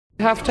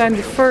Half-time,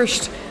 the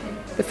first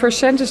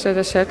sentence that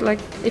I said, like,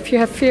 if you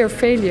have fear of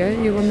failure,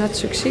 you will not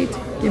succeed.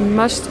 You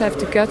must have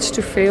the guts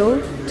to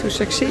fail to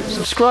succeed.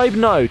 Subscribe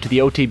now to the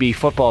OTB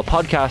Football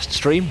Podcast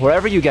stream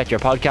wherever you get your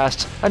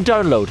podcasts and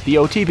download the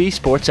OTB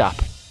Sports app.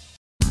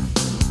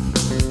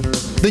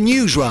 The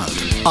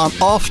Newsround on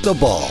Off the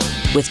Ball.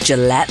 With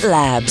Gillette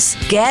Labs.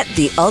 Get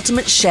the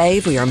ultimate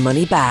shave or your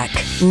money back.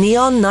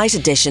 Neon Night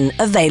Edition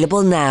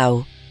available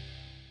now.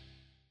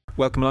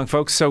 Welcome along,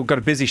 folks. So, got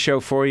a busy show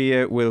for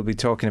you. We'll be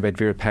talking about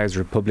Vera Pauw's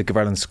Republic of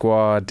Ireland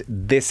squad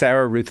this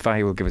hour. Ruth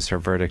Fahey will give us her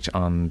verdict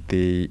on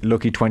the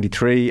lucky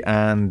 23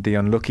 and the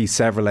unlucky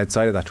several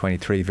outside of that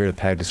 23. Vera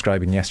Pauw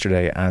describing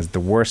yesterday as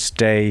the worst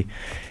day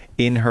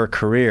in her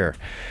career.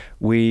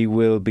 We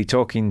will be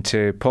talking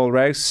to Paul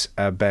Rouse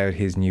about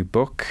his new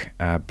book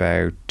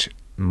about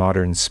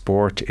modern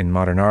sport in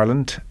modern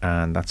Ireland,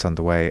 and that's on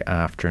the way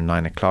after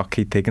 9 o'clock.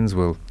 Keith Higgins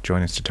will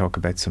join us to talk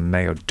about some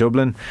Mayo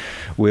Dublin.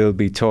 We'll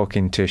be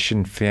talking to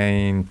Sinn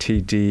Féin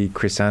TD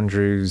Chris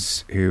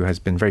Andrews, who has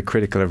been very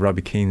critical of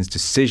Robbie Keane's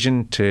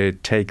decision to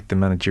take the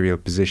managerial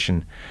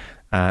position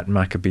at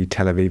Maccabi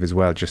Tel Aviv as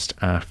well, just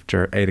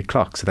after 8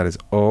 o'clock. So that is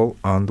all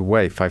on the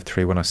way.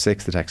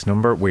 53106, the text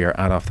number. We are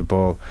at Off the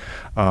Ball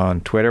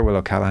on Twitter. Will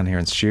O'Callaghan here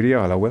in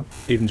studio. Hello, Will.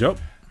 Evening, Joe.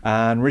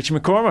 And Richie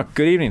McCormack.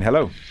 Good evening.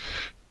 Hello.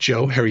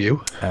 Joe, how are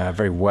you?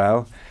 Very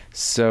well.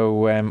 So,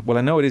 well,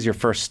 I know it is your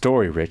first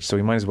story, Rich, so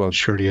we might as well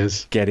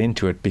get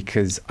into it,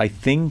 because I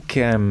think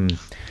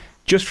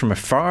just from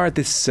afar,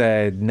 this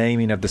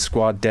naming of the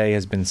squad day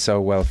has been so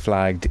well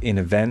flagged in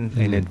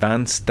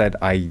advance that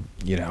I,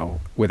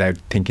 without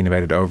thinking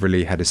about it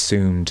overly, had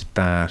assumed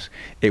that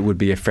it would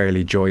be a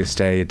fairly joyous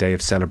day, a day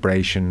of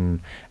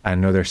celebration,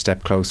 another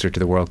step closer to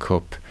the World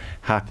Cup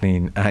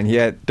happening. And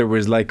yet there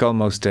was like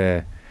almost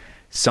a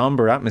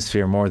somber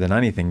atmosphere more than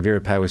anything.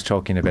 Vera Pauw was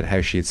talking about how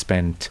she had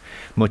spent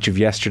much of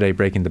yesterday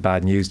breaking the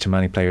bad news to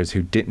many players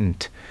who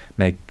didn't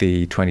make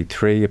the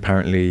 23.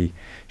 Apparently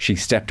she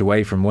stepped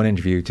away from one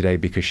interview today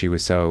because she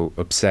was so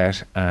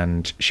upset,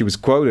 and she was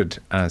quoted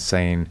as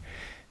saying,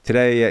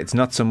 "Today it's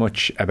not so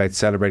much about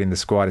celebrating the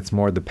squad, it's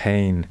more the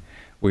pain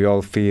we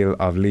all feel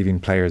of leaving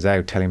players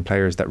out, telling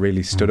players that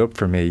really stood up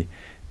for me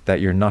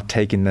that you're not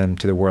taking them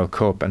to the World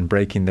Cup and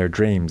breaking their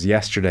dreams.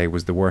 Yesterday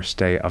was the worst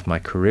day of my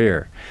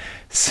career."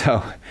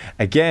 So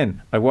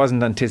again, I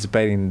wasn't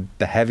anticipating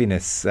the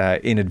heaviness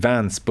in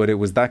advance, but it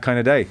was that kind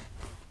of day.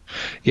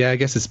 Yeah, I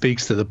guess it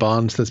speaks to the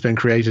bond that's been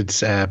created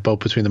both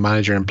between the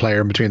manager and player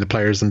and between the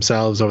players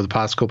themselves over the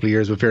past couple of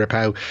years. But Vera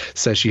Pauw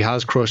says she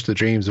has crushed the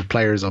dreams of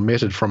players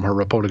omitted from her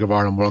Republic of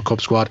Ireland World Cup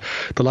squad.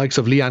 The likes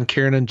of Leanne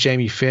Kiernan,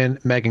 Jamie Finn,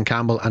 Megan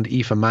Campbell and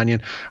Aoife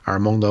Mannion are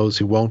among those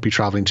who won't be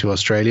travelling to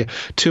Australia.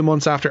 2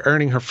 months after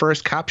earning her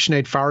first cap,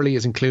 Sinead Farrelly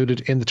is included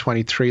in the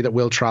 23 that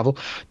will travel.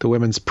 The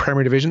women's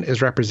Premier Division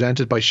is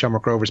represented by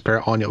Shamrock Rovers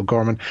pair Anya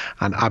O'Gorman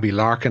and Abby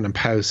Larkin, and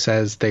Pauw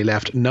says they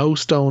left no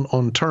stone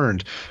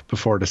unturned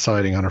before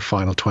deciding on her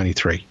final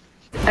 23.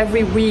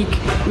 Every week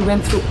we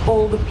went through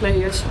all the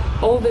players,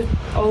 all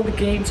the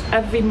games,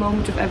 every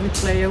moment of every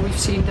player we've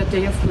seen that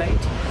they have played.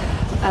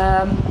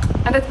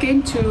 And it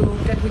came to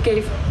that we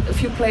gave a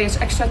few players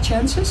extra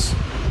chances.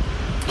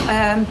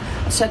 I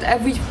said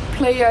every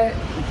player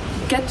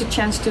get the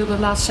chance till the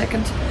last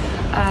second,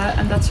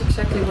 and that's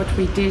exactly what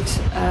we did.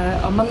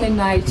 On Monday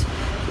night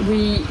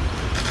we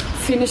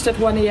finished at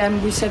 1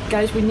 a.m. We said,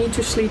 guys, we need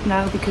to sleep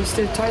now because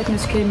the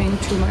tiredness came in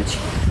too much.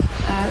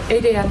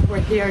 8 a.m. we're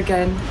here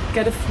again,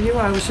 get a few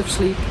hours of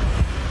sleep.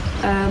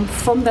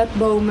 From that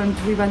moment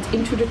we went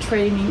into the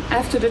training.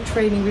 After the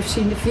training we've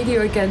seen the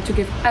video again to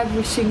give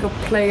every single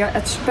player,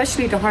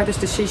 especially the hardest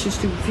decisions,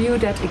 to view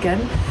that again.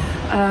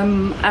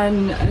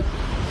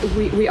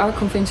 We are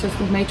convinced that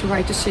we've made the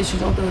right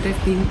decisions, although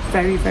they've been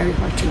very, very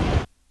hard to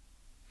make.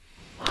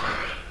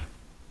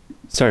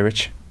 Sorry,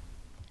 Rich.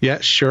 Yeah,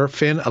 sure.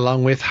 Finn,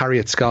 along with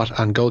Harriet Scott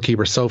and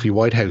goalkeeper Sophie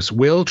Whitehouse,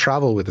 will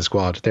travel with the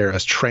squad there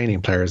as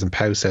training players, and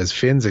Pauw says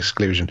Finn's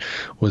exclusion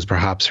was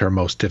perhaps her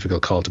most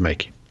difficult call to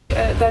make.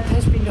 That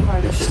has been the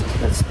hardest.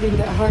 That's been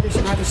the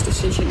hardest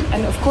decision.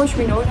 And of course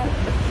we know that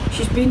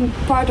she's been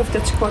part of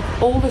that squad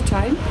all the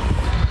time.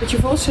 But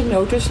you've also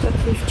noticed that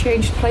we've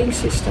changed playing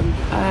system.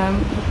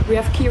 We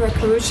have Kira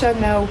Carusa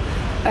now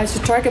as a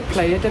target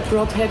player that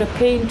brought Heather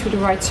Payne to the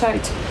right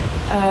side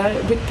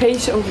with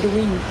pace over the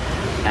wing.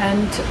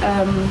 And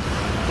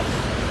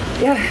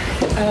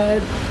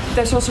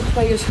there's also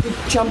players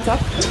who jumped up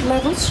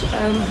levels,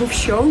 who've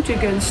showed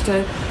against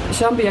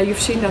Zambia. You've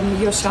seen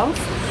them yourself.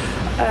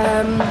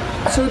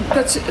 So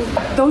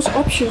those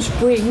options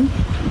bring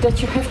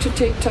that you have to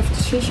take tough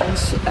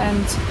decisions.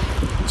 And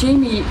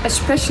Jamie,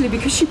 especially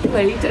because she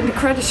played and the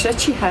credits that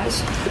she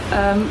has,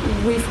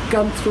 we've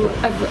gone through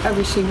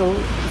every single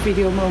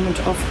video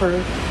moment of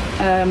her,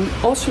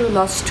 also the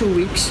last 2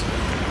 weeks.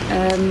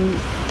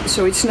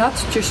 So it's not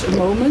just a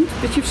moment,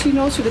 but you've seen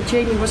also that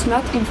Jamie was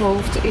not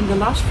involved in the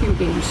last few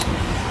games.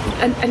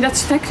 And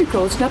that's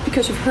tactical, it's not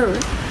because of her.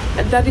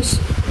 That is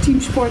team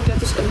sport,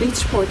 that is elite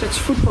sport, that's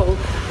football.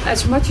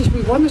 As much as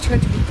we wanted her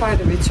to be part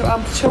of it. So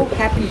I'm so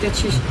happy that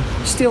she's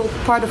still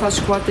part of our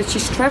squad, that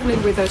she's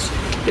traveling with us,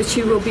 that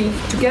she will be,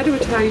 together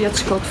with Harriet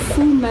Scott,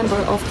 full member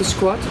of the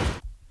squad.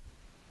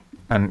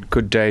 And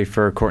good day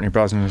for Courtney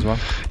Brosnan as well.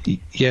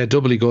 Yeah,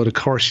 doubly good. Of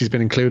course, she's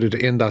been included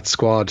in that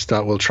squad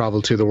that will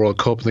travel to the World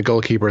Cup. And the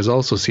goalkeeper has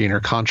also seen her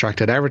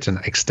contract at Everton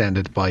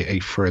extended by a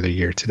further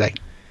year today.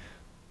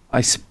 I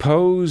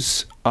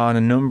suppose on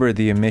a number of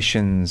the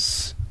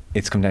omissions,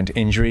 it's come down to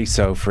injury.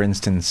 So, for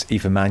instance,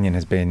 Aoife Mannion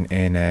has been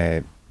in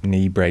a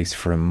knee brace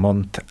for a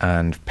month,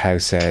 and Pauw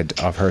said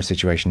of her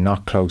situation,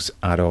 not close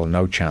at all,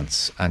 no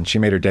chance. And she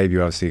made her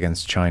debut obviously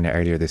against China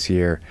earlier this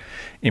year,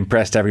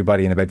 impressed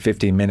everybody in about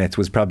 15 minutes,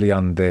 was probably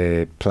on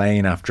the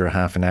plane after a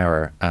half an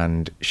hour,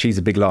 and she's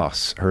a big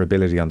loss. Her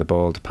ability on the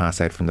ball to pass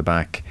out from the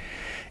back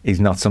is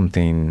not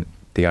something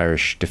the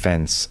Irish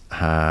defence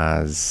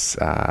has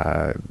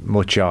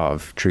much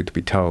of, truth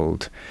be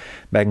told.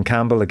 Megan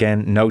Campbell,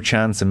 again, no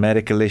chance, a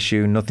medical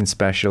issue, nothing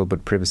special,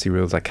 but privacy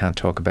rules, I can't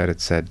talk about it,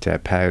 said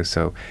Pauw.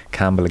 So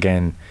Campbell,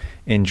 again,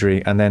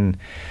 injury. And then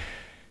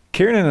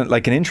Kiernan,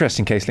 like an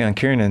interesting case, Leanne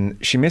Kiernan,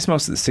 she missed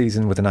most of the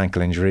season with an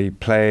ankle injury,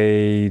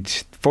 played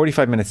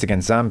 45 minutes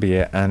against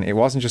Zambia, and it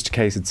wasn't just a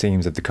case, it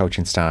seems, of the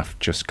coaching staff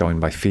just going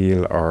by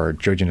feel or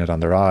judging it on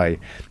their eye.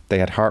 They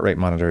had heart rate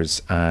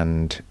monitors,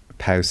 and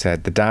Pauw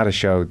said the data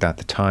showed that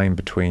the time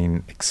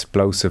between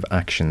explosive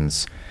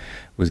actions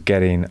was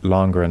getting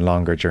longer and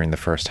longer during the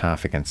first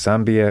half against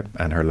Zambia,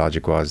 and her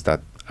logic was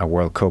that a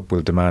World Cup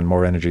will demand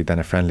more energy than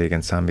a friendly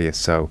against Zambia.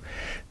 So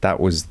that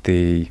was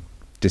the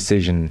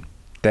decision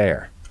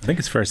there. I think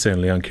it's fair to say on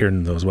Leanne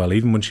Kiernan though as well,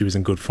 even when she was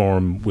in good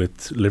form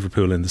with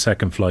Liverpool in the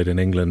second flight in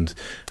England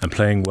and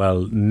playing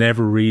well,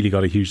 never really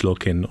got a huge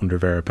look in under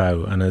Vera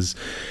Pauw. And as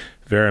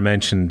Vera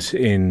mentioned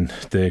in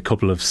the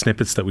couple of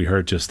snippets that we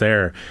heard just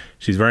there,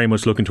 she's very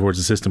much looking towards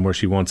a system where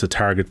she wants a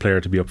target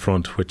player to be up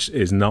front, which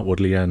is not what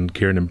Leanne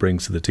Kiernan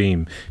brings to the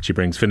team. She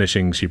brings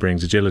finishing, she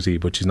brings agility,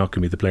 but she's not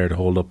going to be the player to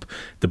hold up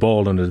the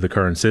ball under the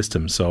current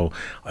system. So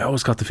I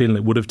always got the feeling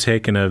it would have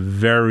taken a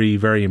very,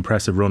 very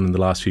impressive run in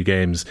the last few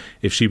games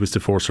if she was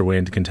to force her way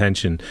into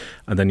contention.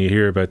 And then you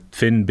hear about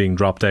Finn being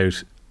dropped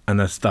out, and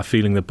that's that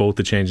feeling that both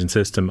the change in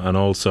system and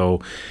also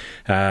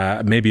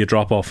maybe a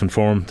drop-off in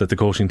form that the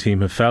coaching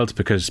team have felt,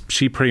 because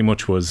she pretty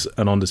much was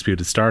an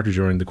undisputed starter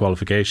during the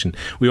qualification.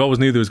 We always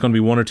knew there was going to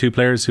be one or two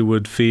players who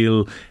would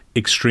feel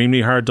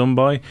extremely hard done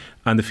by,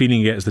 and the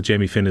feeling you get is that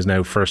Jamie Finn is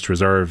now first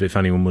reserve if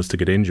anyone was to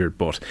get injured,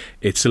 but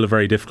it's still a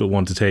very difficult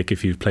one to take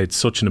if you've played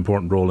such an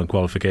important role in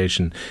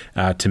qualification,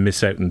 to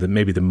miss out in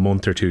maybe the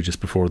month or two just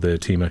before the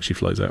team actually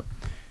flies out.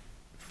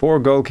 4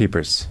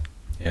 goalkeepers.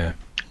 Yeah.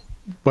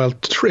 Well,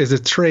 is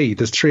it 3?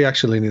 There's 3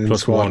 actually in the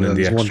squad, one in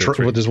the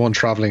extra there's one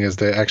travelling as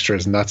the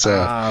extras, and that's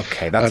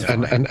okay, that's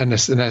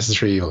a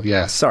necessary evil.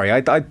 Yeah. Sorry,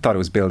 I thought it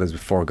was billed as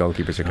 4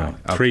 goalkeepers are going.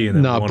 3 and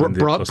then no, one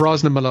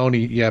Brosnan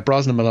Maloney,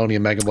 Brosnan Maloney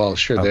and Megan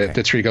Walsh are Okay.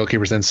 the 3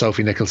 goalkeepers. Then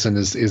Sophie Nicholson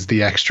is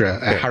the extra.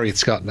 Harriet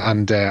Scott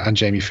and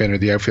Jamie Finn are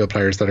the outfield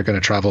players that are going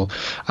to travel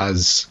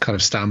as kind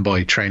of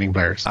standby training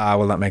players.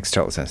 Well, that makes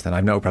total sense then. I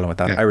have no problem with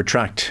that. Yeah. I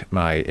retract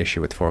my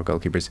issue with 4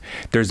 goalkeepers.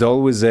 There's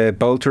always a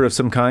bolter of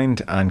some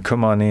kind, and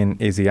come on in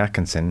Izzy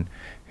Atkinson,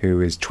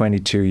 who is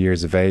 22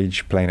 years of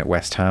age, playing at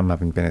West Ham,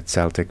 having been at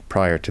Celtic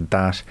prior to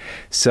that.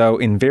 So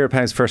in Vera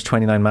Pauw's first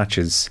 29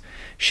 matches,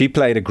 she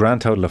played a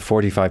grand total of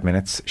 45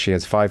 minutes. She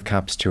has 5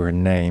 caps to her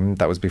name.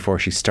 That was before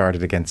she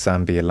started against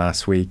Zambia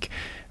last week.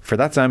 For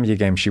that Zambia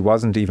game, she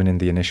wasn't even in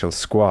the initial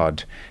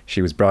squad.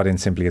 She was brought in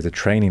simply as a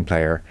training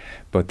player.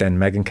 But then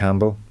Megan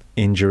Campbell,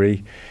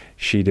 injury.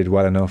 She did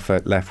well enough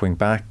at left wing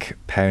back.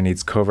 Pauw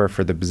needs cover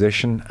for the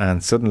position,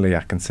 and suddenly,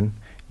 Atkinson,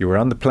 you were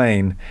on the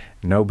plane.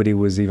 Nobody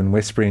was even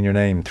whispering your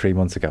name 3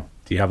 months ago.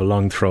 Do you have a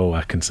long throw,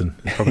 Atkinson?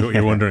 Probably what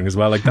you're wondering as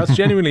well. Like, that's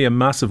genuinely a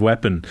massive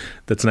weapon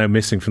that's now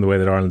missing from the way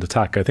that Ireland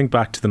attack. I think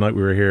back to the night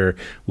we were here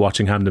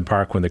watching Hampden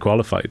Park when they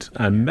qualified,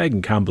 and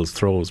Megan Campbell's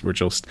throws were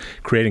just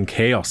creating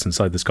chaos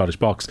inside the Scottish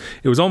box.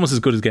 It was almost as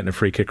good as getting a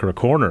free kick or a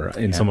corner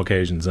in some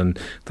occasions, and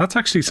that's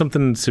actually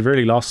something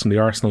severely lost in the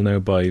arsenal now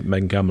by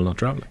Megan Campbell not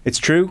travelling. It's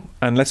true,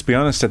 and let's be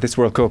honest, at this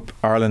World Cup,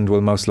 Ireland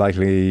will most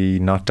likely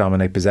not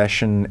dominate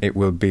possession. It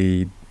will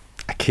be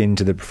akin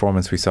to the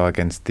performance we saw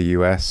against the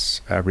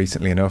US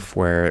recently enough,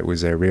 where it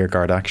was a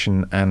rearguard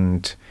action,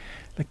 and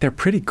like they're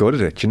pretty good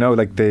at it, you know,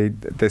 like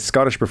the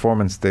Scottish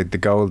performance, the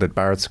goal that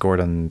Barrett scored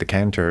on the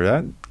counter,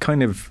 that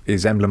kind of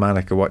is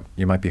emblematic of what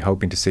you might be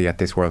hoping to see at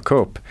this World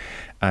Cup.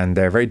 And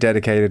they're very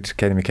dedicated.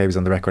 Katie McCabe was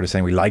on the record as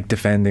saying we like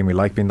defending, we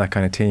like being that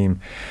kind of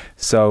team.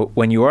 So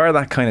when you are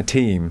that kind of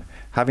team,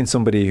 having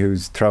somebody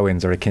whose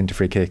throw-ins are akin to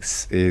free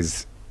kicks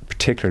is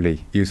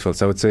particularly useful.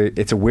 So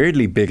it's a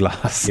weirdly big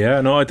loss.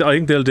 Yeah, no, I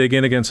think they'll dig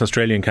in against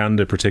Australia and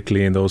Canada,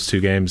 particularly in those 2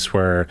 games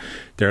where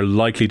they're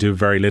likely to do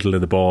very little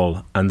of the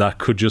ball, and that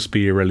could just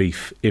be a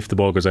relief if the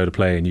ball goes out of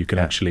play and you can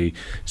actually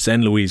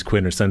send Louise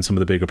Quinn or send some of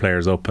the bigger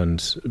players up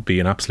and be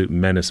an absolute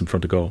menace in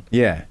front of goal.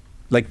 Yeah,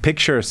 like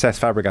picture Cesc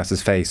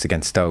Fabregas's face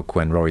against Stoke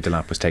when Rory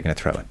Delap was taking a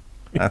throw in.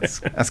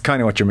 That's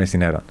kind of what you're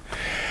missing out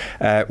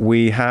on.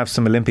 We have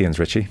some Olympians,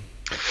 Richie.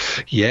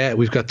 Yeah,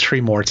 we've got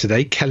 3 more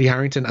today. Kelly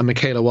Harrington and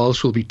Michaela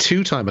Walsh will be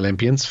 2-time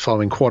Olympians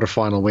following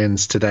quarter-final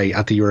wins today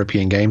at the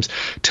European Games.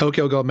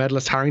 Tokyo gold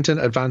medalist Harrington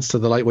advanced to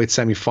the lightweight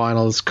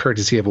semi-finals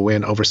courtesy of a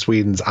win over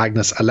Sweden's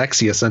Agnes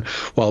Alexiusson,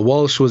 while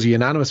Walsh was a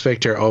unanimous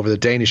victor over the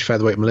Danish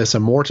featherweight Melissa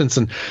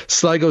Mortensen.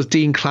 Sligo's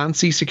Dean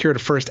Clancy secured a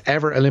first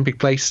ever Olympic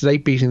place today,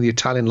 beating the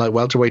Italian light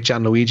welterweight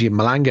Gianluigi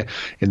Malanga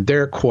in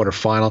their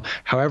quarter-final.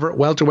 However,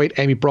 welterweight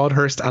Amy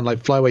Broadhurst and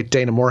light flyweight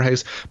Dana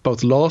Morehouse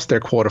both lost their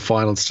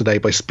quarter-finals today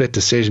by split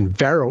decision,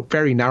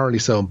 very narrowly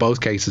so in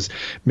both cases,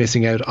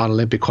 missing out on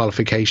Olympic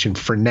qualification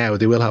for now.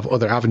 They will have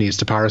other avenues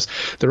to Paris.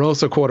 There are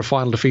also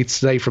quarter-final defeats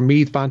today from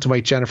Meath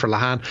bantamweight Jennifer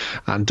Lahan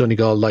and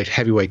Donegal light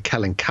heavyweight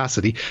Kellen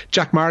Cassidy.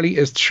 Jack Marley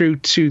is through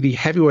to the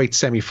heavyweight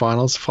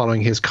semi-finals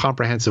following his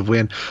comprehensive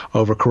win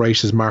over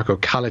Croatia's Marko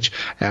Kalic.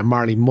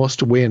 Marley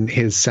must win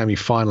his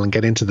semi-final and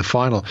get into the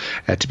final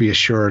to be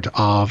assured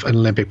of an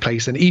Olympic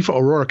place. And Aoife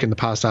O'Rourke in the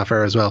past half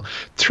hour as well,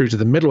 through to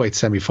the middleweight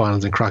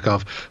semi-finals in Krakow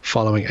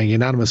following a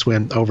unanimous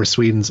win over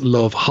Sweden's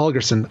Love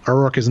Holgersson.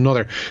 O'Rourke is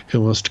another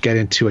who must get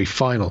into a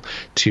final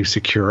to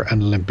secure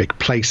an Olympic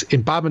place.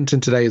 In badminton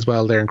today as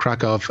well, there in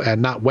Krakow,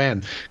 Nat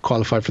Wen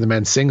qualified for the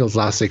men's singles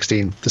last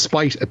 16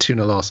 despite a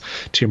 2-0 loss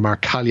to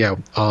Mark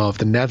Kaljau of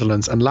the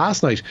Netherlands. And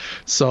last night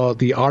saw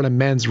the Ireland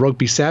men's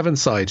rugby 7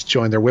 side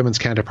join their women's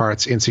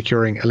counterparts in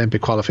securing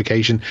Olympic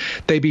qualification.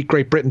 They beat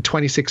Great Britain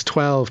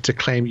 26-12 to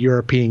claim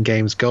European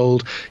Games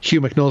gold.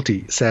 Hugh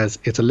McNulty says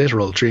it's a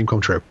literal dream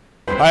come true.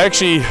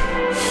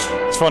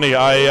 It's funny,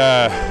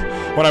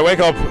 when I wake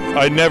up,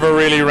 I never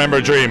really remember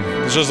a dream.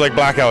 It's just like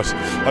blackout.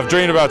 I've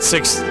dreamed about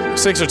six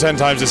or 10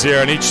 times this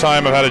year, and each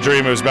time I've had a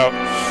dream, it was about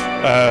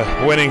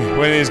winning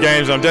these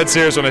games. I'm dead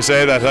serious when I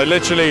say that. I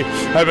literally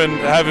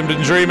haven't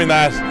been dreaming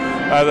that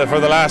for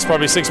the last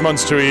probably 6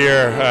 months to a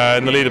year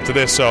in the lead up to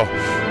this, so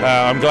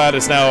I'm glad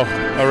it's now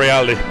a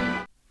reality.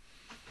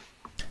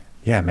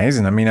 Yeah,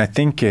 amazing. I mean, I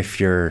think if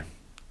you're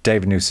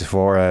David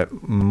Nucifora,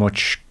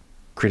 much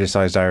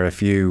criticised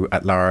IRFU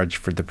at large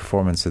for the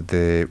performance of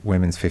the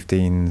women's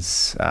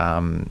 15s,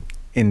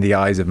 in the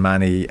eyes of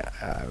many,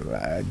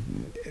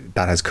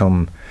 that's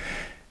been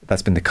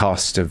the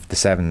cost of the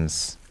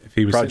sevens. If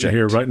he was sitting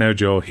here right now,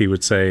 Joe, he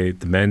would say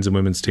the men's and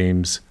women's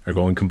teams are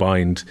going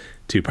combined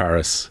to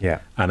Paris. Yeah.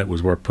 And it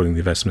was worth putting the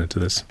investment into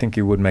this. I think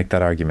you would make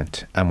that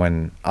argument. And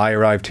when I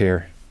arrived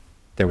here,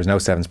 there was no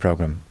sevens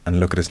programme, and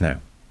look at us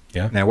now.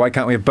 Yeah. Now, why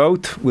can't we have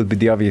both? Would be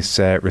the obvious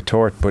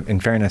retort, but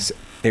in fairness,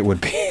 it would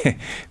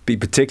be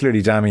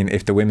particularly damning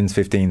if the women's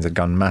 15s had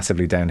gone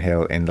massively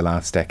downhill in the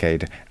last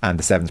decade and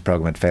the sevens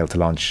programme had failed to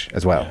launch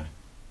as well.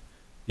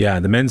 Yeah,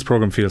 the men's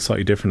programme feels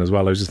slightly different as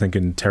well. I was just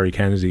thinking Terry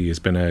Kennedy has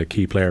been a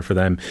key player for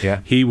them.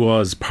 Yeah. He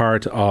was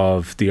part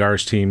of the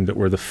Irish team that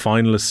were the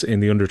finalists in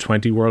the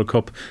Under-20 World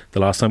Cup the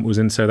last time it was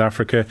in South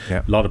Africa.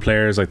 Yeah. A lot of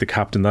players, like the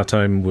captain that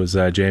time was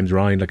James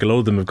Ryan. Like a lot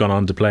of them have gone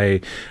on to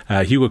play.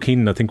 Hugo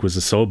Keenan, I think, was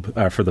a sub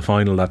for the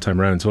final that time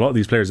around. So a lot of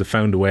these players have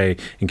found a way,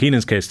 in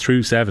Keenan's case,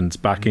 through sevens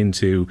back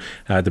into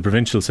the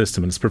provincial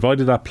system. And it's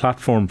provided that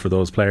platform for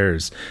those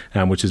players,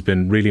 which has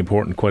been really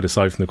important, quite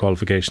aside from the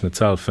qualification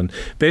itself. And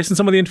based on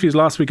some of the interviews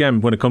last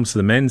weekend, when it comes to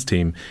the men's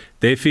team,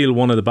 they feel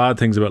one of the bad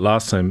things about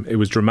last time, it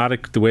was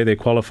dramatic the way they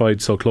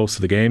qualified so close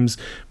to the games,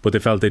 but they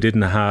felt they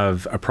didn't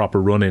have a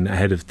proper run-in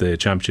ahead of the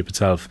championship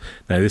itself.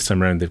 Now this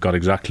time around they've got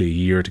exactly a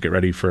year to get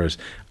ready for it,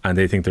 and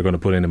they think they're going to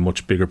put in a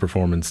much bigger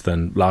performance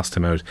than last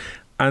time out.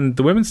 And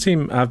the women's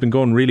team have been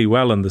going really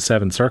well on the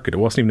 7th circuit. It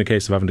wasn't even a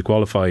case of having to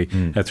qualify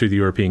through the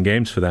European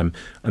Games for them.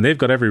 And they've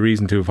got every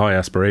reason to have high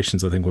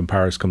aspirations, I think, when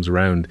Paris comes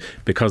around,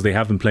 because they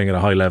have been playing at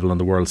a high level on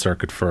the world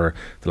circuit for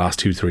the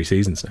last 2-3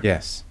 seasons now.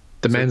 Yes.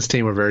 The men's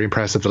team were very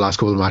impressive the last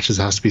couple of matches,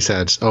 it has to be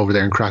said, over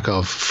there in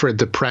Krakow, for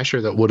the pressure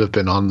that would have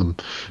been on them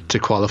to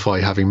qualify,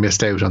 having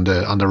missed out on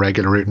the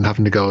regular route and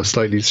having to go a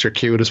slightly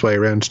circuitous way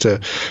around to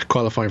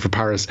qualifying for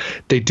Paris.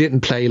 They didn't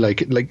play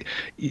like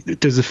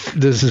there's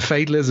a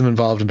fatalism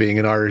involved in being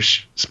an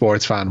Irish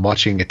sports fan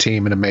watching a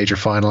team in a major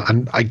final,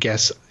 and I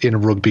guess in a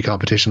rugby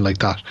competition like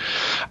that.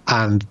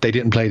 And they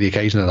didn't play the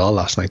occasion at all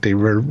last night. They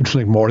were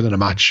like more than a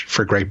match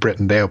for Great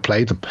Britain. They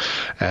outplayed them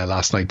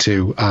last night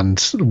too,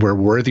 and were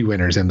worthy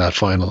winners in that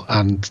final,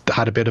 and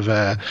had a bit of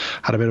a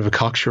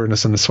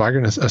cocksureness and a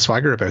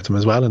swagger about them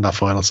as well in that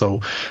final,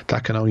 so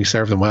that can only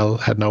serve them well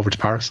heading over to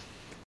Paris.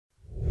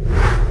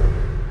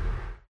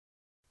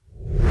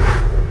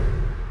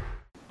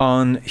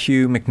 On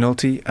Hugh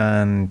McNulty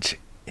and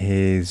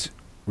his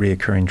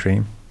reoccurring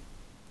dream,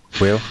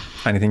 Will,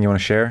 anything you want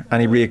to share?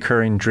 Any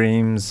reoccurring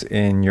dreams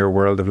in your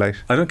world of late?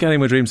 I don't get any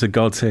more dreams of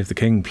God Save the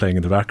King playing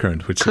in the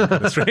background, which is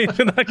kind of strange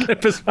in that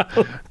clip as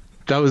well.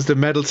 That was the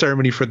medal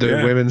ceremony for the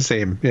women's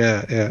team.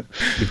 Yeah.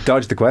 You've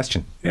dodged the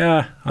question.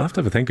 Yeah, I'll have to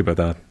have a think about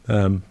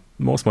that.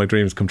 Most of my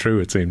dreams come true,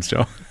 it seems,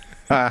 Joe.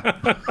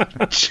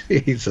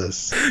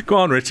 Jesus. Go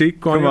on, Richie.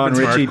 Come on,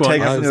 Richie.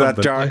 Take us into that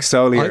dark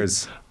soul of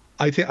yours.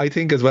 I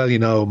think as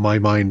well, my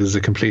mind is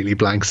a completely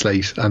blank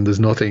slate, and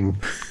there's nothing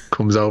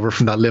comes over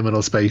from that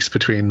liminal space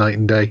between night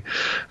and day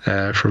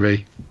for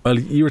me. Well,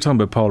 you were talking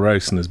about Paul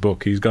Rouse in his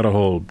book. He's got a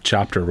whole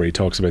chapter where he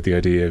talks about the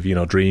idea of,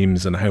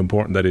 dreams and how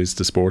important that is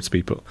to sports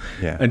people.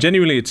 Yeah. And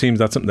genuinely, it seems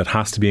that's something that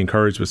has to be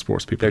encouraged with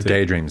sports people. They're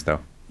daydreams, though.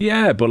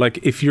 Yeah, but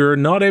if you're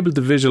not able to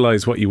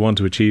visualize what you want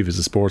to achieve as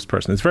a sports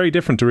person, it's very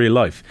different to real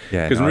life.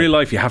 Because in real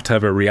life, you have to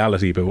have a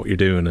reality about what you're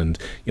doing, and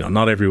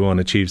not everyone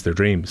achieves their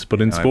dreams. But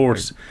in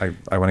sports,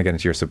 I want to get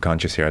into your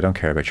subconscious here. I don't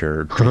care about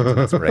your dreams and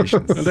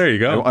aspirations. Well, there you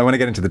go. I want to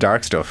get into the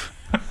dark stuff.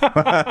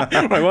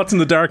 Right, what's in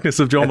the darkness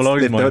of Joe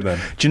Molloy's mind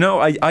then? Do you know?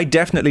 I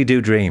definitely do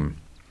dream,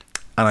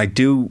 and I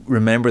do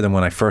remember them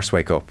when I first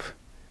wake up.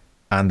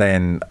 And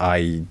then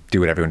I do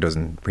what everyone does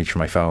and reach for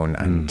my phone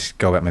and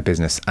go about my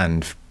business,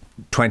 and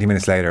 20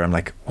 minutes later I'm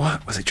like,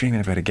 what was I dreaming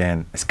about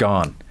again? It's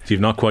gone. So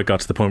you've not quite got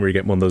to the point where you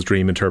get one of those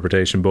dream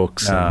interpretation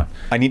books. I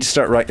need to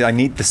start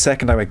writing. The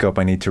second I wake up,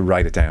 I need to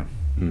write it down.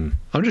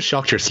 I'm just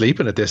shocked you're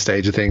sleeping at this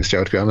stage of things,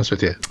 Joe, to be honest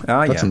with you.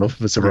 That's enough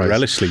of a surprise.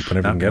 Relish sleep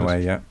whenever you can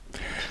get it. Yeah.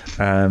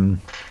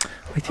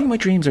 I think my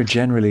dreams are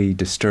generally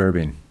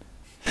disturbing.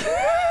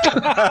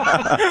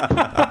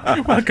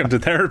 Welcome to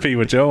therapy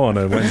with Joe on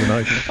a Wednesday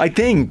night. I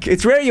think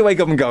it's rare you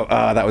wake up and go,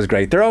 that was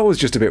great. They're always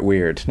just a bit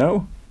weird.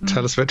 No?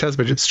 Tell us about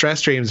it.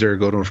 Stress dreams are a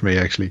good one for me,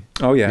 actually.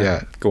 Oh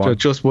yeah. Go on.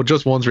 Just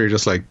ones where you're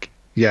just like,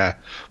 won't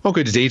go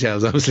into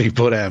details obviously,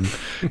 but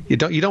you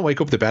don't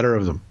wake up the better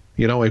of them.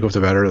 You don't wake up the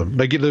better of them.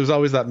 Like, there was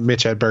always that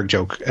Mitch Hedberg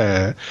joke,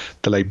 the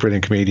late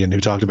brilliant comedian, who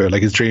talked about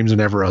his dreams are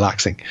never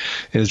relaxing.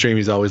 In his dream,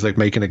 he's always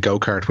making a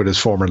go-kart with his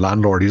former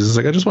landlord. He's just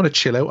like, I just want to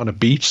chill out on a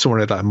beach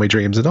somewhere like that in my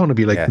dreams. I don't want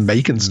to be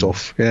making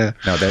stuff. Yeah.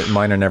 No,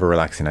 mine are never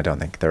relaxing. I don't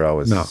think they're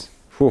always. No.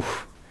 Whew,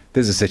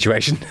 this is a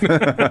situation.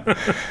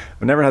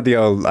 I've never had the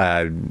old,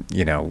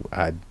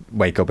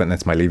 wake up and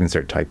it's my leaving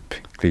cert type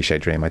cliche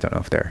dream. I don't know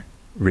if they're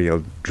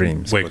real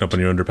dreams. Waking up in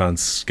your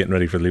underpants, getting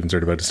ready for the leaving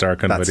cert about to start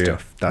kind of idea.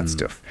 That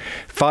stuff.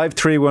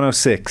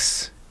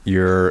 53106.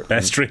 Your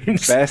best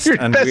dreams. Best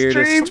and weirdest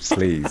dreams.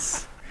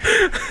 Please.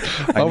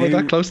 We're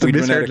that close to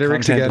misheard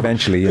lyrics again.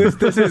 Eventually.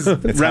 This is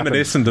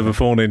reminiscent of a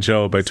phone-in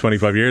show about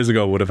 25 years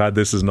ago. Would have had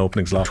this as an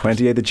opening slot.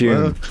 28th of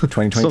June,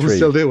 2023. Some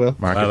still do, Will.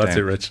 That's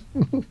it, Rich.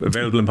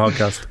 Available in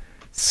podcast.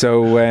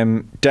 So,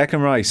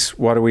 Declan Rice,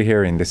 what are we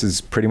hearing? This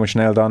is pretty much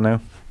nailed on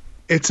now?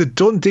 It's a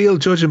done deal,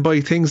 judging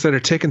by things that are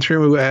ticking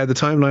through the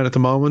timeline at the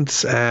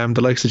moment.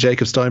 The likes of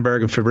Jacob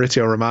Steinberg and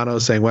Fabrizio Romano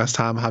saying West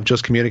Ham have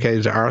just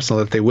communicated to Arsenal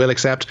that they will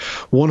accept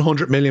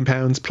 £100 million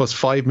plus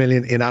 $5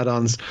 million in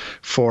add-ons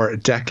for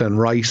Declan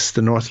Rice,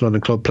 the North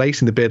London club,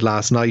 placing the bid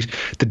last night.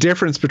 The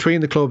difference between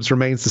the clubs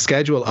remains the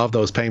schedule of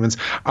those payments.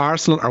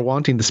 Arsenal are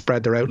wanting to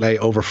spread their outlay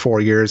over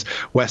 4 years.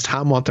 West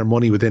Ham want their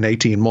money within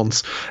 18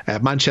 months.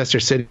 Manchester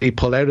City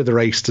pulled out of the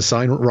race to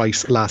sign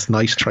Rice last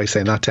night. Try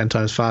saying that 10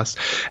 times fast.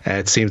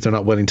 It seems they're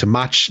not willing to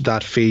match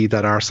that fee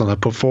that Arsenal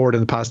have put forward in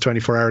the past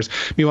 24 hours.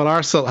 Meanwhile,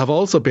 Arsenal have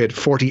also bid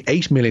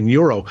 €48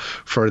 million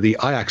for the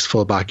Ajax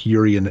fullback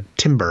Jurrien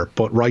Timber,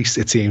 but Rice,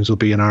 it seems, will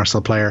be an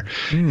Arsenal player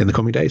in the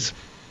coming days.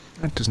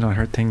 That does not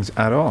hurt things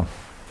at all.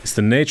 It's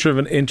the nature of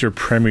an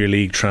inter-Premier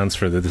League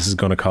transfer that this is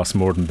going to cost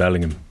more than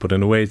Bellingham, but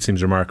in a way it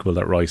seems remarkable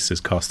that Rice is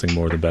costing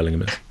more than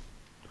Bellingham is.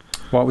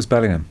 What was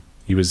Bellingham?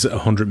 He was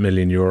 €100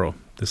 million.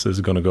 This is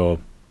going to go a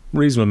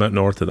reasonable amount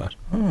north of that.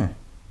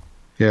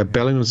 Yeah,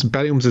 Bellingham's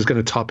is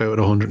going to top out at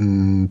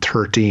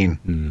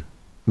 113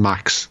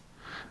 max.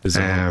 This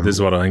is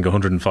what I think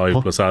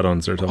 105 plus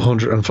add-ons or something.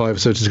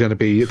 105, so it's going to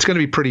be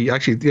pretty.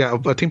 Actually, yeah,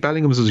 I think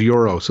Bellingham's is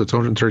euro, so it's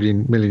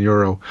 113 million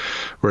euro,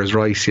 whereas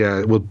Rice,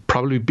 will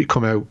probably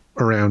come out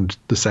around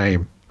the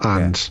same.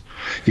 And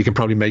you can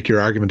probably make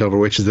your argument over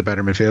which is the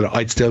better midfielder.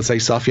 I'd still say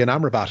Sofian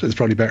Amrabat is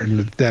probably better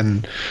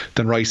than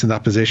Rice in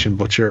that position,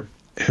 but sure.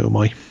 Who am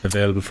I?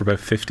 Available for about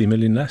 50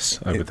 million less,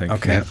 I would think.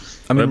 Okay. Yeah.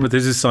 But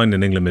this is signed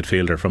an England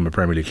midfielder from a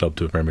Premier League club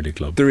to a Premier League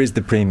club. There is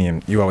the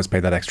premium. You always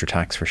pay that extra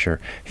tax for sure.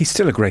 He's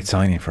still a great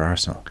signing for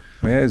Arsenal.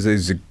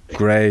 He's a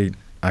great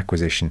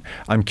acquisition.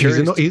 I'm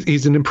curious.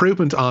 He's an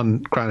improvement on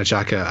Granit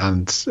Xhaka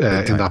and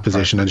in that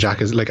position. And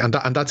Xhaka's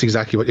and that's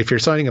exactly what. If you're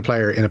signing a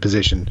player in a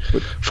position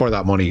for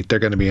that money, they're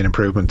going to be an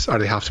improvement, or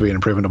they have to be an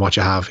improvement on what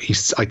you have.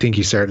 I think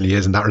he certainly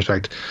is in that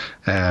respect.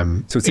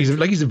 So he's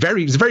a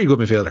very good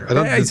midfielder.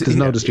 There's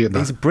no dispute in that.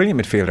 He's a brilliant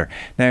midfielder.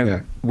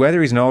 Now, whether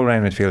he's an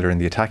all-round midfielder in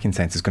the attacking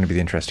sense is going to be the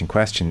interesting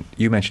question.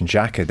 You mentioned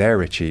Xhaka there,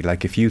 Richie.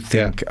 Like, if you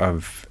think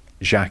of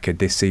Xhaka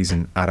this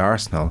season at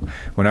Arsenal,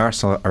 when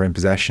Arsenal are in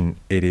possession,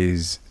 it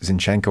is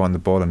Zinchenko on the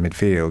ball in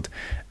midfield,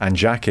 and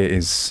Xhaka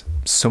is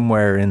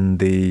somewhere in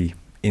the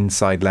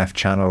inside left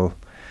channel,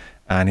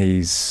 and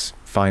he's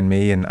find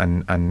me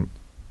and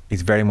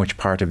he's very much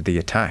part of the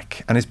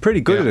attack, and is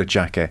pretty good at it,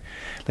 Xhaka.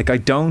 Like, I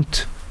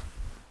don't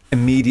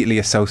immediately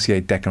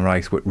associate Declan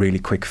Rice with really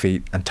quick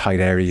feet and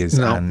tight areas.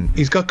 No, and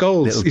he's got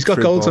goals. He's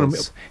got goals on him.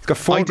 He's got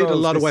 4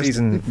 goals this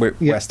season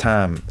with West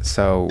Ham.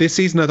 So this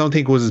season, I don't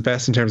think was his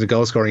best in terms of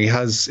goal scoring. He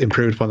has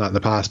improved upon that in the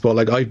past. But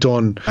like I've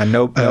done, and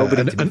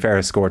nobody to be fair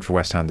has scored for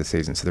West Ham this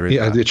season. So there is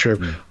that.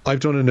 True.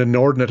 I've done an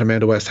inordinate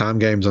amount of West Ham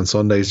games on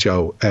Sundays,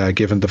 Joe.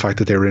 Given the fact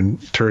that they were in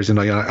Thursday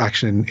night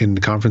action in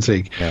the Conference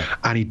League,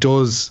 and he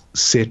does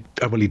sit.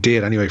 Well, he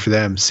did anyway for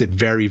them. Sit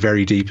very,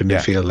 very deep in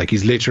midfield. Like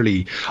he's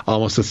literally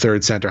almost a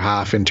third centre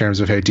half in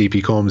terms of how deep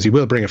he comes. He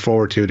will bring it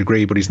forward to a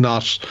degree, but he's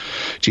not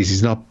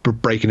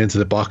breaking into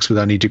the box with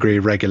any degree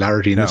of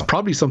regularity, and it's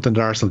probably something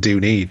that Arsenal do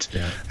need.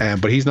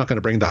 But he's not going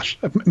to bring that.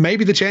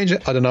 Maybe they change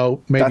it. I don't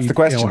know. Maybe that's the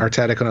question.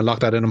 Arteta can unlock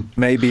that in him.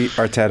 Maybe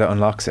Arteta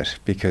unlocks it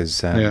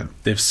because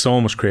they've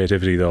so much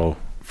creativity though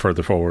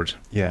further forward.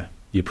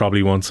 You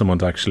probably want someone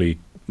to actually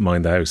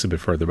mind the house a bit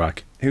further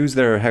back. Who's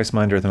their house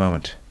minder at the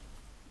moment?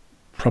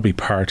 Probably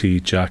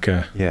Partey,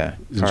 Xhaka.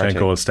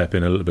 Zinchenko will step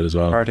in a little bit as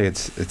well. Partey,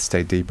 it's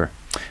stayed deeper.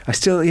 I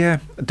still,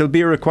 there'll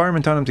be a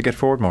requirement on him to get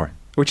forward more,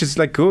 which is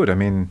like good. I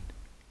mean,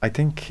 I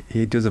think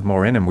he does have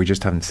more in him. We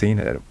just haven't seen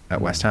it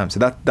at West Ham. So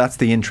that's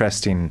the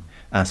interesting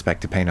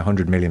aspect of paying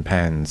 £100 million,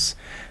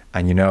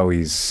 and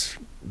he's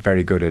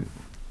very good at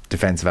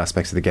defensive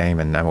aspects of the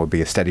game and will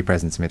be a steady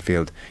presence in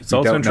midfield. It's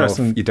also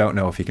interesting. You don't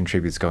know if he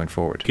contributes going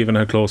forward. Given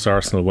how close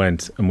Arsenal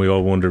went, and we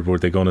all wondered were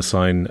they going to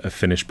sign a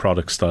finished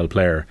product style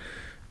player.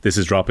 This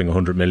is dropping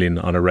 100 million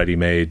on a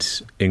ready-made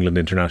England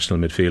international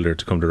midfielder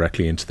to come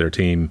directly into their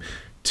team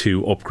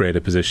to upgrade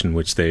a position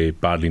which they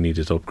badly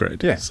needed to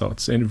upgrade. So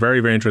it's very,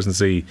 very interesting to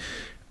see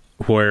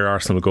where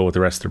Arsenal will go with the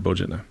rest of their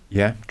budget now.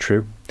 Yeah,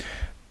 true.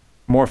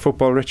 More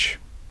football, Rich.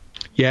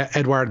 Yeah,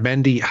 Edouard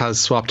Mendy has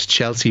swapped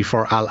Chelsea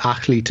for Al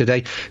Ahly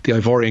today. The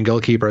Ivorian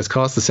goalkeeper has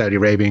cost the Saudi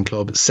Arabian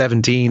club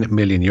 €17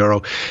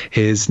 million.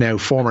 His now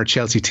former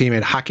Chelsea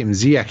teammate Hakim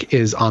Ziyech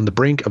is on the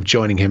brink of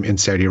joining him in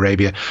Saudi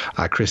Arabia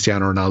at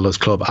Cristiano Ronaldo's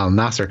club Al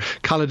Nassr.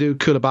 Kalidou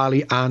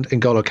Koulibaly and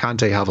N'Golo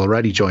Kante have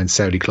already joined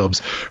Saudi clubs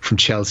from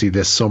Chelsea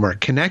this summer.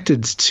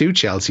 Connected to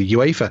Chelsea,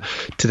 UEFA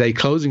today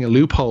closing a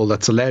loophole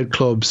that's allowed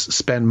clubs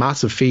spend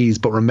massive fees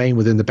but remain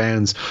within the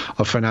bounds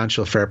of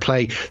financial fair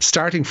play.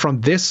 Starting from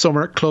this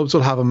summer, clubs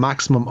will have a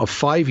maximum of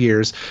 5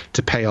 years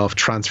to pay off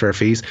transfer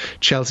fees.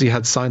 Chelsea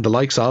had signed the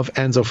likes of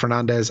Enzo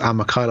Fernandez and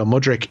Mikhailo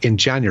Mudryk in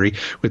January,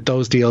 with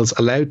those deals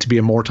allowed to be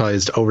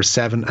amortised over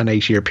 7 and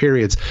 8 year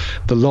periods.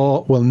 The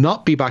law will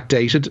not be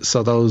backdated,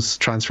 so those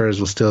transfers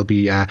will still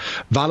be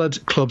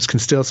valid. Clubs can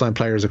still sign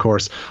players, of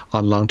course,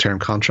 on long-term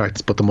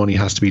contracts, but the money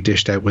has to be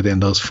dished out within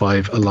those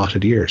 5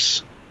 allotted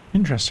years.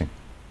 Interesting.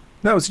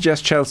 That would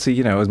suggest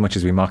Chelsea, as much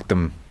as we mocked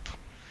them,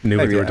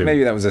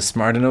 maybe that was a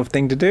smart enough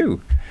thing to do.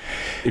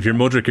 If you're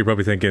Mudryk, you're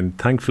probably thinking,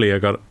 thankfully I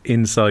got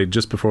inside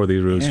just before the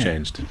rules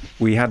changed.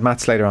 We had Matt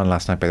Slater on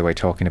last night, by the way,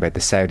 talking about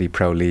the Saudi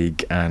Pro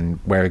League and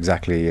where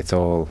exactly it's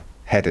all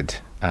headed.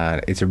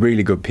 It's a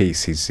really good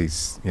piece.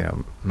 He's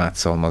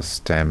Matt's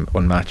almost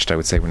unmatched, I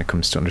would say, when it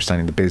comes to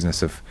understanding the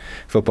business of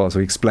football. So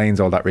he explains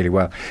all that really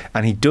well.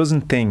 And he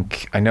doesn't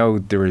think, I know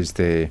there is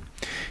the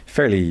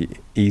fairly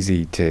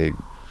easy to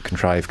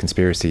contrive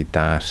conspiracy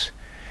that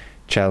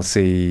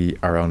Chelsea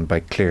are owned by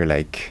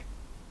Clearlake,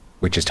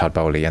 which is Todd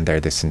Bowley, and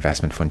they're this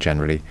investment fund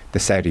generally. The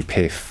Saudi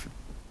PIF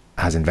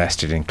has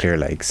invested in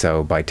Clearlake,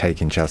 so by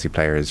taking Chelsea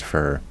players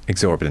for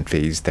exorbitant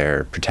fees,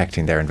 they're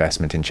protecting their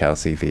investment in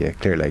Chelsea via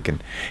Clearlake.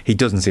 And he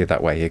doesn't see it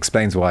that way. He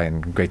explains why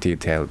in great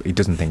detail. He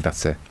doesn't think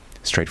that's a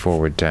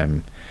straightforward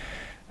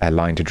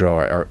line to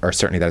draw, or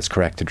certainly that it's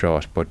correct to draw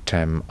it. But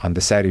on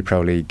the Saudi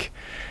Pro League,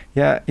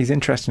 he's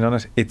interested on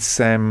it.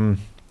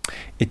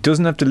 It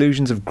doesn't have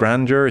delusions of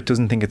grandeur. It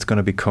doesn't think it's going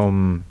to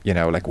become,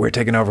 like we're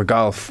taking over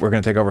golf, we're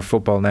going to take over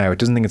football now. It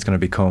doesn't think it's going to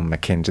become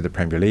akin to the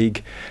Premier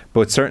League,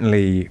 but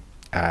certainly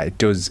it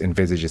does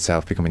envisage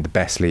itself becoming the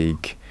best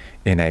league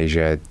in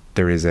Asia.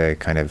 There is a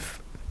kind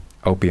of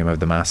opium of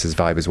the masses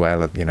vibe as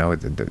well.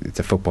 It's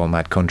a football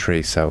mad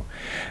country, so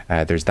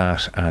there's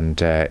that, and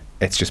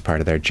it's just part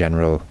of their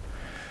general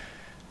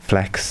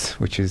flex,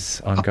 which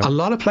is ongoing. A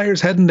lot of players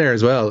heading there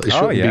as well. It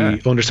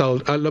shouldn't be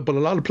undersold. But a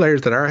lot of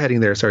players that are heading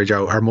there, sorry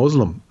Joe, are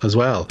Muslim as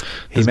well.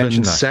 He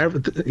mentioned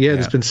that.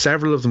 There's been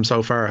several of them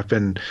so far. Have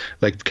been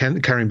like Karim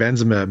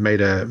Benzema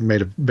made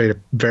a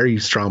very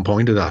strong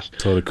point of that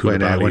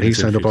when he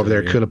signed up over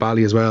there.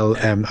 Koulibaly as well,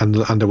 and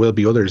there will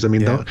be others. I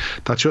mean,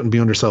 that shouldn't be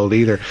undersold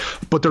either.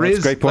 But that's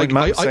a great point,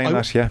 Matt, saying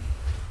that. Yeah,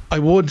 I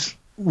would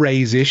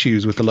raise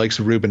issues with the likes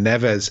of Ruben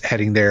Neves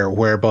heading there,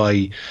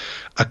 whereby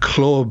a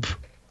club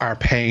are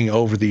paying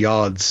over the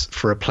odds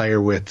for a player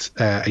with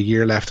a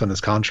year left on his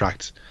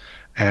contract,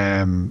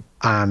 and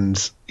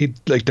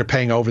they're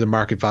paying over the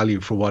market value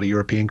for what a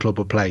European club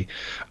would play,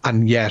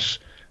 and yet,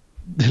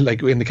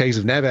 like in the case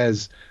of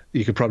Neves,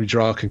 you could probably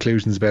draw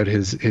conclusions about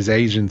his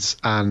agents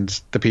and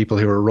the people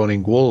who are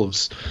running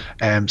Wolves.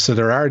 So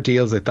there are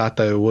deals like that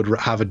I would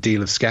have a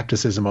deal of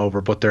skepticism over,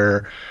 but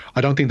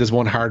I don't think there's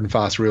one hard and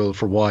fast rule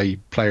for why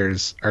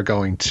players are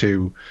going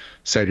to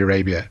Saudi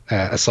Arabia,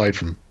 aside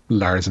from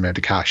large amount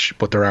of cash,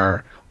 but there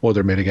are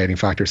other mitigating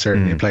factors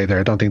certainly in play there.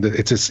 I don't think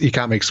that you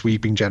can't make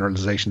sweeping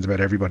generalizations about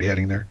everybody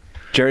heading there.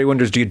 Jerry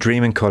wonders, do you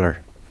dream in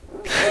colour?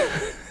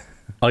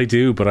 I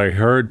do, but I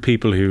heard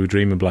people who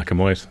dream in black and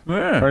white.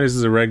 This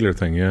is a regular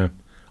thing, yeah.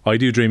 I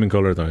do dream in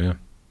colour though, yeah.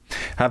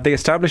 Have they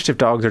established if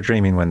dogs are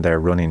dreaming when they're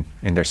running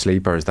in their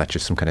sleep, or is that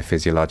just some kind of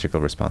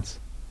physiological response?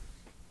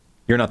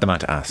 You're not the man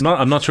to ask.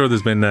 I'm not sure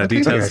there's been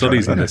detailed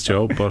studies on this,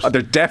 Joe, but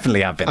there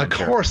definitely have been. Of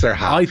course there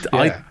have.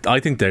 I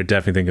think they're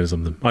definitely thinking of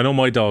something. I know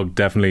my dog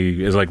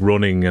definitely is like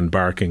running and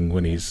barking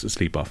when he's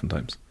asleep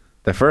oftentimes.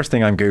 The first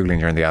thing I'm Googling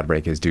during the ad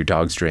break is, do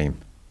dogs dream?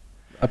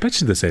 I bet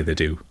you they say they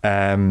do.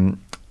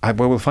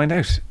 Well, we'll find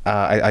out.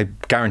 I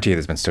guarantee you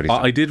there's been studies.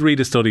 I did read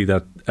a study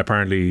that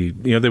apparently,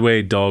 the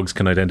way dogs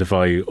can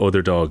identify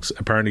other dogs,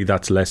 apparently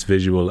that's less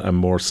visual and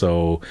more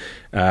so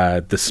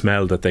the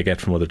smell that they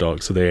get from other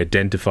dogs. So they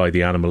identify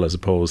the animal as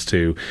opposed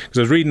to... Because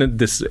I was reading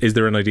this, is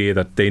there an idea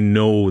that they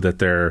know that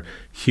their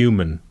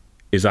human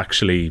is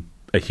actually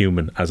a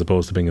human as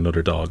opposed to being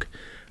another dog?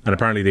 And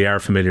apparently they are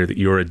familiar that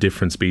you're a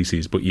different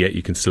species, but yet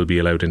you can still be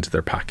allowed into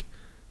their pack.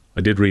 I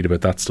did read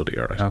about that study,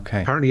 all right.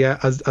 Okay. Apparently, yeah,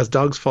 as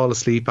dogs fall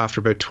asleep,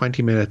 after about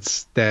 20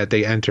 minutes,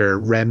 they enter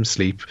REM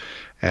sleep,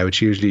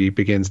 which usually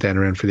begins then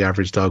around for the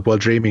average dog. While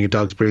dreaming, a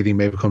dog's breathing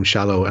may become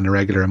shallow and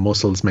irregular and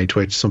muscles may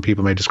twitch. Some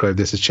people may describe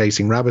this as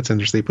chasing rabbits in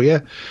their sleep. But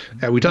yeah,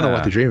 we don't know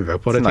what they dream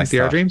about, but I think they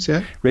are dreams,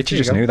 yeah. Richie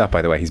just knew that,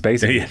 by the way. He's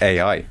basically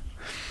AI.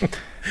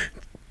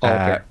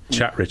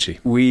 Chat Richie.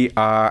 We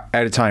are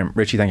out of time.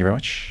 Richie, thank you very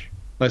much.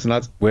 Nice and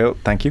lads. Will,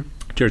 thank you.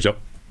 Cheers, Joe.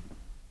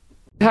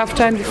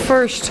 Half-time, the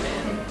first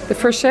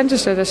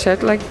sentence that I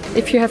said, like,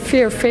 if you have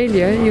fear of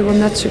failure, you will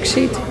not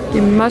succeed.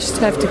 You must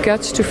have the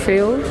guts to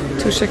fail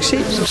to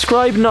succeed.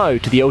 Subscribe now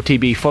to the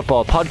OTB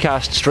Football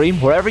Podcast stream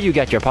wherever you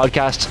get your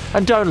podcasts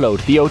and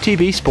download the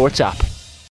OTB Sports app.